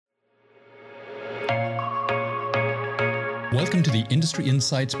Welcome to the Industry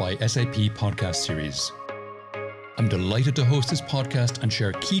Insights by SAP podcast series. I'm delighted to host this podcast and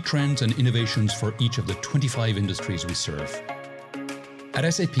share key trends and innovations for each of the 25 industries we serve.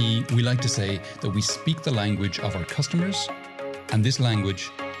 At SAP, we like to say that we speak the language of our customers, and this language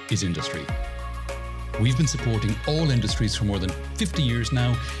is industry. We've been supporting all industries for more than 50 years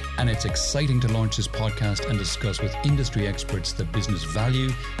now, and it's exciting to launch this podcast and discuss with industry experts the business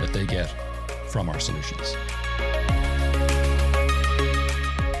value that they get from our solutions.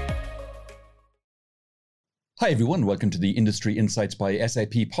 Hi everyone, welcome to the Industry Insights by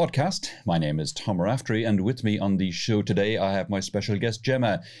SAP podcast. My name is Tom Raftery, and with me on the show today I have my special guest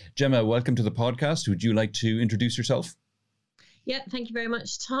Gemma. Gemma, welcome to the podcast. Would you like to introduce yourself? Yeah, thank you very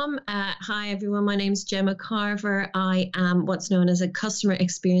much, Tom. Hi, everyone. My name is Gemma Carver. I am what's known as a customer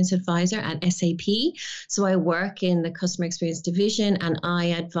experience advisor at SAP. So I work in the customer experience division and I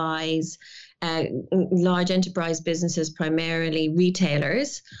advise large enterprise businesses, primarily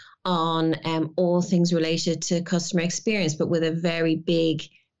retailers, on all things related to customer experience, but with a very big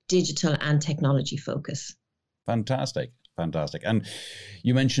digital and technology focus. Fantastic. And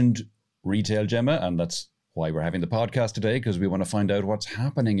you mentioned retail, Gemma, and that's why we're having the podcast today, because we want to find out what's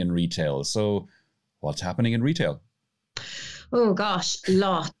happening in retail. So what's happening in retail? Oh gosh,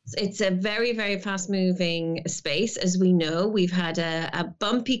 lots. It's a very, very fast moving space. As we know, we've had a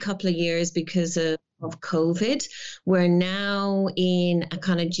bumpy couple of years because of COVID. We're now in a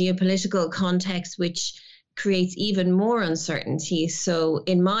kind of geopolitical context, which creates even more uncertainty. So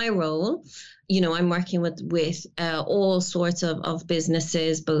in my role, I'm working with all sorts of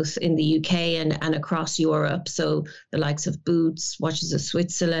businesses, both in the UK and across Europe. So the likes of Boots, Watches of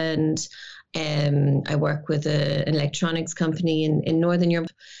Switzerland. I work with an electronics company in Northern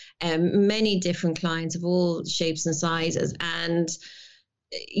Europe. Many different clients of all shapes and sizes. And,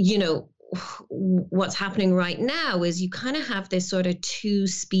 what's happening right now is you kind of have this sort of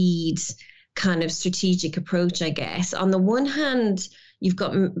two-speed kind of strategic approach, I guess. On the one hand, you've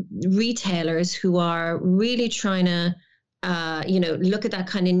got retailers who are really trying to, look at that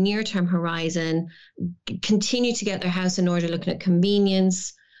kind of near-term horizon, continue to get their house in order, looking at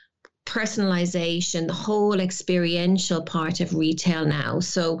convenience, personalization, the whole experiential part of retail now.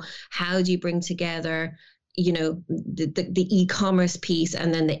 So how do you bring together the e-commerce piece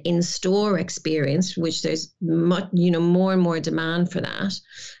and then the in-store experience, which there's much, more and more demand for that.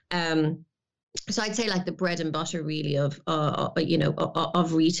 So I'd say like the bread and butter really of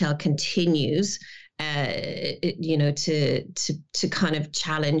retail continues, to kind of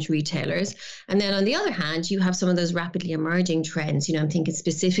challenge retailers. And then on the other hand, you have some of those rapidly emerging trends. I'm thinking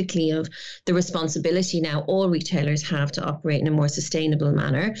specifically of the responsibility now all retailers have to operate in a more sustainable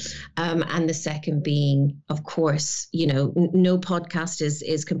manner. And the second being, of course, no podcast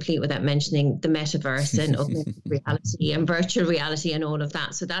is complete without mentioning the metaverse and augmented reality and virtual reality and all of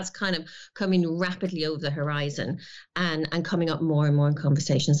that. So that's kind of coming rapidly over the horizon and coming up more and more in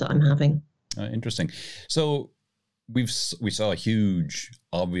conversations that I'm having. Interesting. So we saw a huge,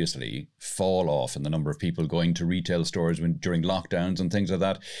 obviously, fall off in the number of people going to retail stores during lockdowns and things like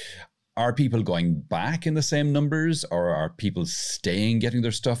that. Are people going back in the same numbers, or are people getting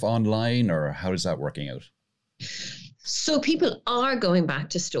their stuff online, or how is that working out? So people are going back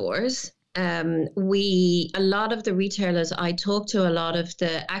to stores. A lot of the retailers, I talked to a lot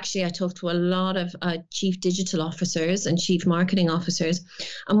of chief digital officers and chief marketing officers.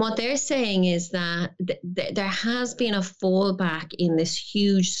 And what they're saying is that there has been a fallback in this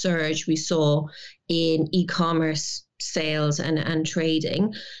huge surge we saw in e-commerce sales and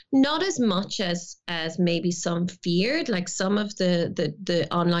trading, not as much as maybe some feared. Like some of the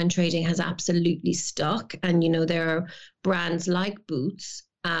online trading has absolutely stuck. And, there are brands like Boots,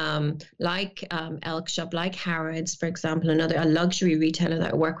 like Elkshop, like Harrods, for example, a luxury retailer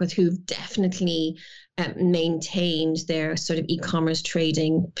that I work with, who've definitely maintained their sort of e-commerce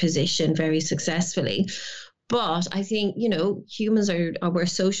trading position very successfully. But I think, humans we're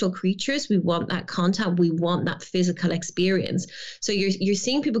social creatures. We want that contact. We want that physical experience. So you're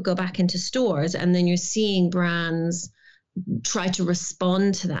seeing people go back into stores, and then you're seeing brands try to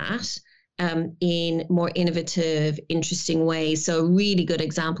respond to that in more innovative, interesting ways. So a really good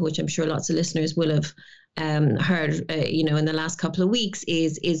example, which I'm sure lots of listeners will have heard, in the last couple of weeks,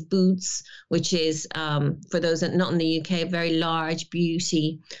 is Boots, which is, for those that are not in the UK, a very large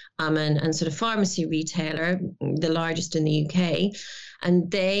beauty and sort of pharmacy retailer, the largest in the UK. And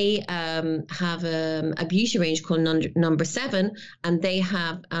they have a beauty range called Number 7, and they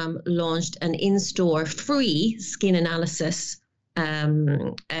have launched an in-store free skin analysis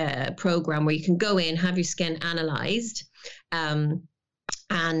program where you can go in, have your skin analyzed,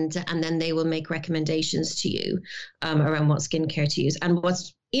 and then they will make recommendations to you around what skincare to use. And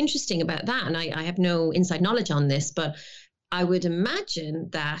what's interesting about that, and I have no inside knowledge on this, but I would imagine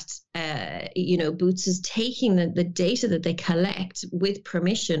that, Boots is taking the data that they collect with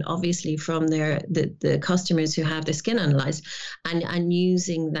permission, obviously, from the customers who have their skin analyzed, and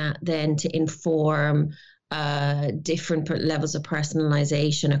using that then to inform different levels of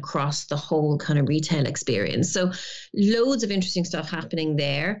personalization across the whole kind of retail experience. So loads of interesting stuff happening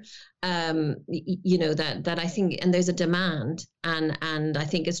there. That I think, and there's a demand, and I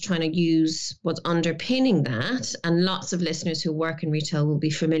think it's trying to use what's underpinning that, and lots of listeners who work in retail will be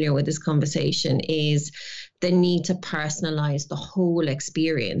familiar with this conversation, is the need to personalize the whole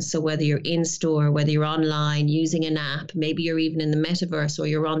experience. So whether you're in store, whether you're online using an app, maybe you're even in the metaverse, or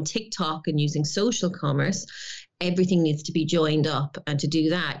you're on TikTok and using social commerce, everything needs to be joined up. And to do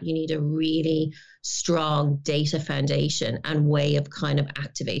that, you need a really strong data foundation and way of kind of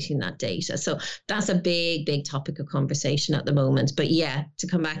activating that data. So that's a big, big topic of conversation at the moment. But yeah, to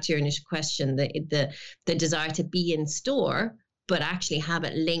come back to your initial question, the desire to be in store, but actually have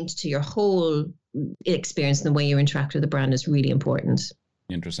it linked to your whole experience and the way you interact with the brand is really important.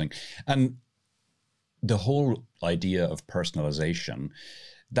 Interesting. And the whole idea of personalization,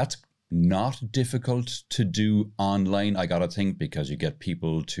 that's not difficult to do online, I gotta think, because you get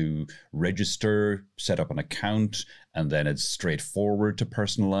people to register, set up an account, and then it's straightforward to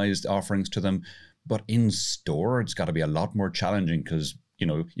personalized offerings to them. But in store, it's got to be a lot more challenging, because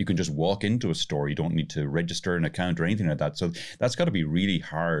you can just walk into a store. You don't need to register an account or anything like that. So that's got to be really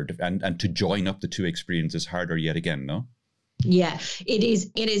hard. And to join up the two experiences harder yet again, no? Yeah, it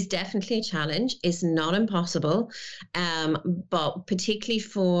is. It is definitely a challenge. It's not impossible, but particularly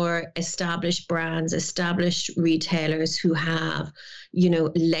for established brands, established retailers who have,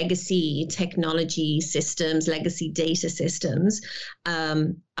 legacy technology systems, legacy data systems.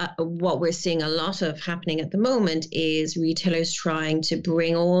 What we're seeing a lot of happening at the moment is retailers trying to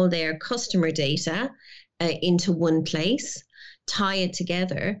bring all their customer data into one place, tie it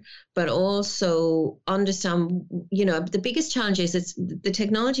together, but also understand, the biggest challenge is the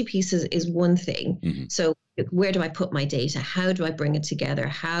technology piece is one thing. Mm-hmm. So where do I put my data? How do I bring it together?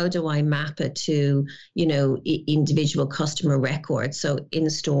 How do I map it to, individual customer records? So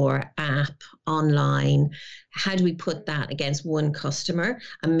in-store, app, online, how do we put that against one customer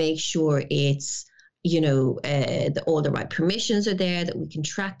and make sure it's, all the right permissions are there, that we can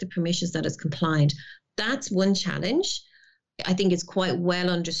track the permissions, that it's compliant? That's one challenge. I think it's quite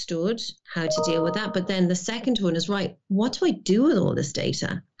well understood how to deal with that. But then the second one is, right, what do I do with all this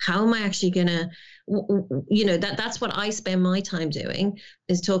data? How am I actually going to, that's what I spend my time doing,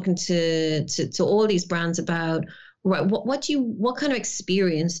 is talking to all these brands about, right, what kind of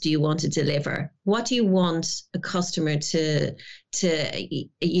experience do you want to deliver? What do you want a customer to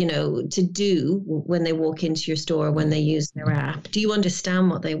do when they walk into your store, when they use their app? Do you understand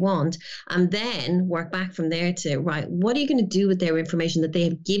what they want? And then work back from there to, right, what are you going to do with their information that they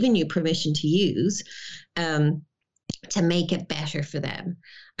have given you permission to use to make it better for them?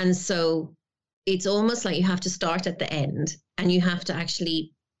 And so it's almost like you have to start at the end, and you have to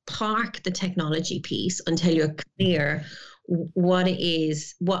actually park the technology piece until you're clear what it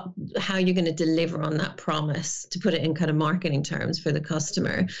is, how you're going to deliver on that promise, to put it in kind of marketing terms for the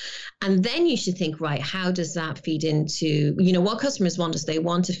customer. And then you should think, right, how does that feed into, what customers want is they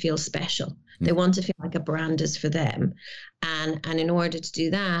want to feel special. They want to feel like a brand is for them. And in order to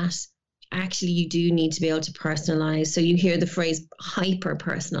do that, actually, you do need to be able to personalize. So you hear the phrase hyper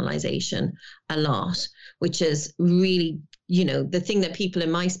personalization a lot, which is really, the thing that people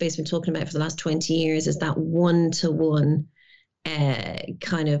in my space have been talking about for the last 20 years is that one-to-one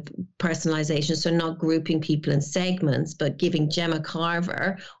kind of personalization. So not grouping people in segments, but giving Gemma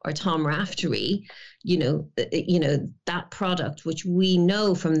Carver or Tom Raftery, that product, which we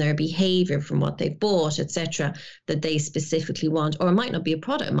know from their behavior, from what they've bought, etc., that they specifically want. Or it might not be a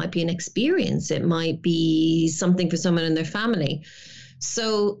product, it might be an experience, it might be something for someone in their family.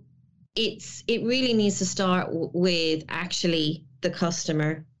 So it really needs to start with actually the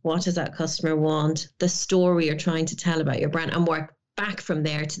customer. What does that customer want? The story you're trying to tell about your brand, and work back from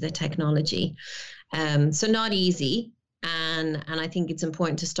there to the technology. So not easy, and I think it's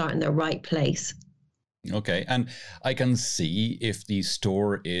important to start in the right place. Okay, and I can see if the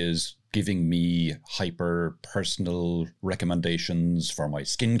store is giving me hyper personal recommendations for my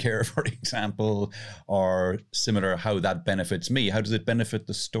skincare, for example, or similar, how that benefits me. How does it benefit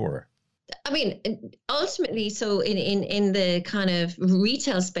the store? I mean, ultimately, so in the kind of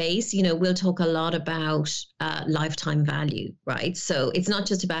retail space, we'll talk a lot about lifetime value, right? So it's not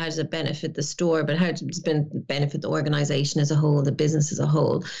just about how does it benefit the store, but how does it benefit the organization as a whole, the business as a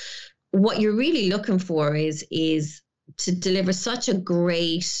whole. What you're really looking for is to deliver such a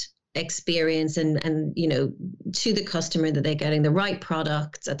great experience and to the customer that they're getting the right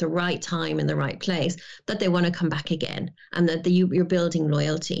products at the right time in the right place, that they want to come back again, and that you're building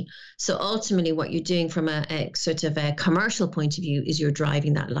loyalty. So ultimately what you're doing from a sort of a commercial point of view is you're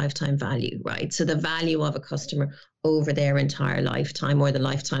driving that lifetime value, right? So the value of a customer over their entire lifetime, or the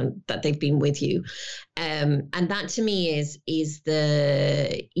lifetime that they've been with you. And that to me is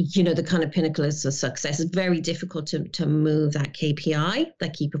the, the kind of pinnacle of success. It's very difficult to move that KPI,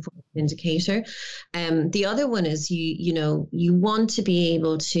 that key performance indicator. The other one is you want to be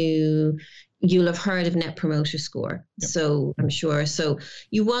able to, you'll have heard of Net Promoter Score. Yep. So I'm sure. So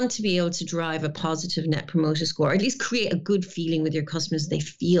you want to be able to drive a positive Net Promoter Score, or at least create a good feeling with your customers. They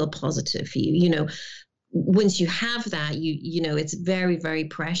feel positive for you, Once you have that, it's very, very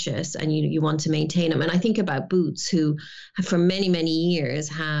precious, and you want to maintain them. And I think about Boots, who for many, many years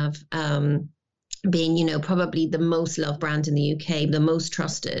have been, probably the most loved brand in the UK, the most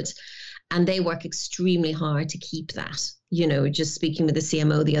trusted. And they work extremely hard to keep that. Just speaking with the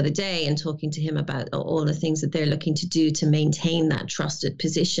CMO the other day and talking to him about all the things that they're looking to do to maintain that trusted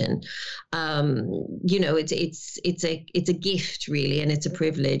position. It's a gift really, and it's a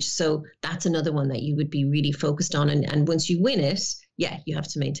privilege. So that's another one that you would be really focused on. And once you win it, you have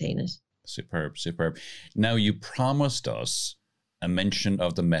to maintain it. Superb. Now, you promised us a mention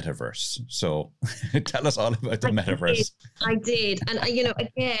of the metaverse. So tell us all about the metaverse. I did. And,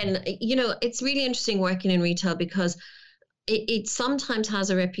 again, it's really interesting working in retail, because it sometimes has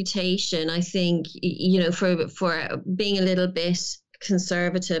a reputation, I think, for being a little bit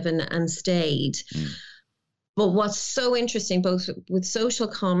conservative and staid. But what's so interesting, both with social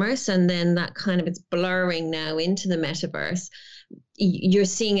commerce and then that kind of it's blurring now into the metaverse, you're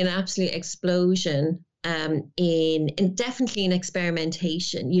seeing an absolute explosion in definitely in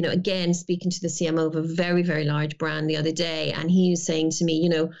experimentation. Again, speaking to the CMO of a very, very large brand the other day, and he was saying to me,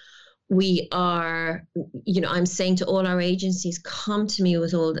 we are, I'm saying to all our agencies, come to me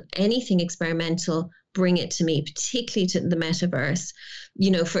with anything experimental, bring it to me, particularly to the metaverse.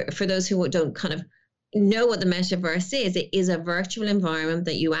 For those who don't kind of know what the metaverse is, it is a virtual environment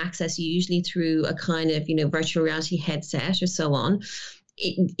that you access usually through a kind of, virtual reality headset or so on.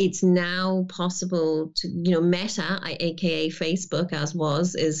 It's now possible to, Meta, aka Facebook,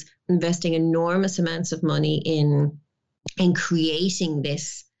 is investing enormous amounts of money in creating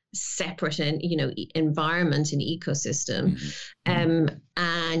this separate and environment and ecosystem. And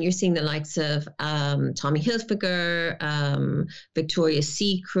you're seeing the likes of Tommy Hilfiger, Victoria's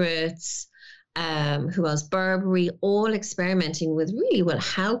Secrets, who else, Burberry, all experimenting with really,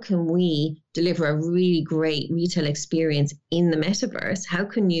 how can we deliver a really great retail experience in the metaverse? How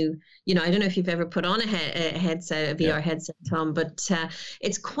can you, I don't know if you've ever put on a headset, a VR headset, Tom, but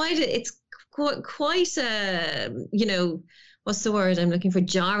it's quite a, what's the word I'm looking for?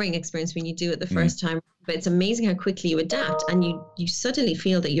 Jarring experience when you do it the first time. But it's amazing how quickly you adapt, and you suddenly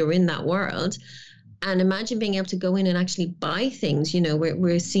feel that you're in that world. And imagine being able to go in and actually buy things.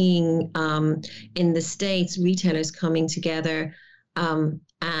 We're seeing in the States retailers coming together and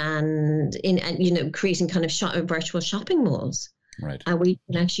creating kind of virtual shopping malls. Right. And we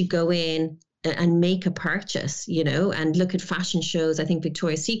can actually go in and make a purchase, and look at fashion shows. I think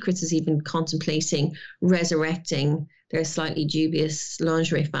Victoria's Secrets is even contemplating resurrecting their slightly dubious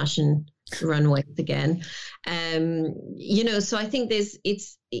lingerie fashion runways again. So I think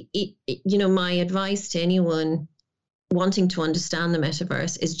my advice to anyone wanting to understand the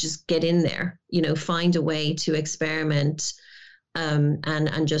metaverse is just get in there, find a way to experiment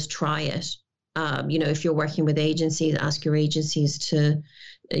and just try it. If you're working with agencies, ask your agencies to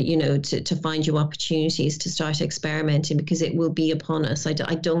find you opportunities to start experimenting, because it will be upon us. I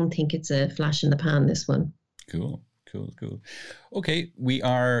don't think it's a flash in the pan, this one. Cool. Okay, we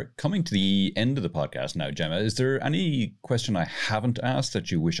are coming to the end of the podcast now, Gemma. Is there any question I haven't asked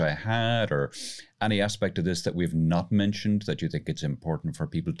that you wish I had, or any aspect of this that we've not mentioned that you think it's important for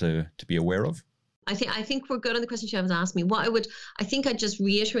people to be aware of? I think we're good on the questions you haven't asked me. I think I'd just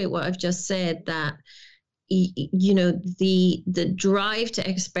reiterate what I've just said, that the drive to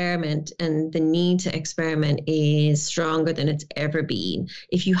experiment and the need to experiment is stronger than it's ever been.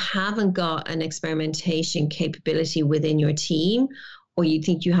 If you haven't got an experimentation capability within your team, or you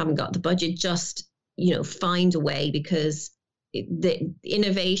think you haven't got the budget, just find a way, because the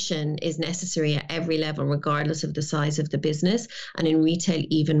innovation is necessary at every level, regardless of the size of the business, and in retail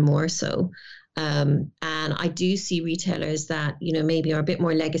even more so. And I do see retailers that, maybe are a bit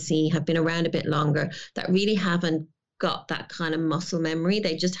more legacy, have been around a bit longer, that really haven't got that kind of muscle memory.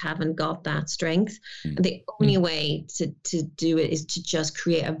 They just haven't got that strength. And the only way to do it is to just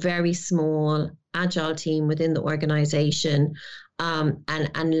create a very small, agile team within the organization,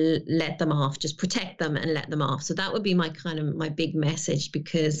 and let them off, just protect them and let them off. So that would be my big message,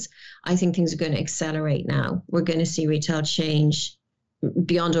 because I think things are going to accelerate now. We're going to see retail change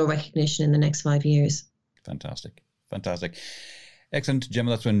beyond all recognition in the next 5 years. Fantastic. Excellent,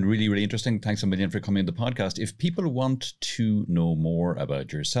 Gemma. That's been really, really interesting. Thanks a million for coming on the podcast. If people want to know more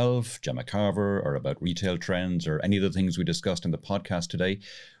about yourself, Gemma Carver, or about retail trends or any of the things we discussed in the podcast today,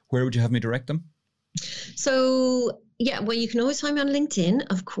 where would you have me direct them? So, you can always find me on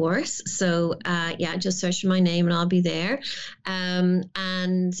LinkedIn, of course. So, just search for my name and I'll be there.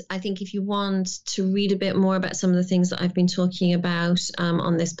 And I think if you want to read a bit more about some of the things that I've been talking about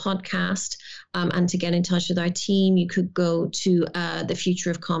on this podcast, and to get in touch with our team, you could go to the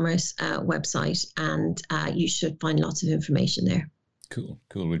Future of Commerce website, and you should find lots of information there. Cool.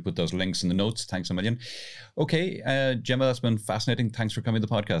 We'll put those links in the notes. Thanks a million. Okay, Gemma, that's been fascinating. Thanks for coming to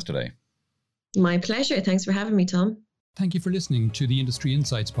the podcast today. My pleasure. Thanks for having me, Tom. Thank you for listening to the Industry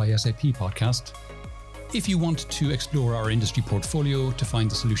Insights by SAP podcast. If you want to explore our industry portfolio to find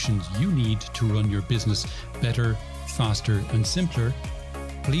the solutions you need to run your business better, faster, and simpler,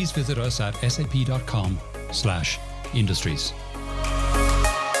 please visit us at sap.com/industries.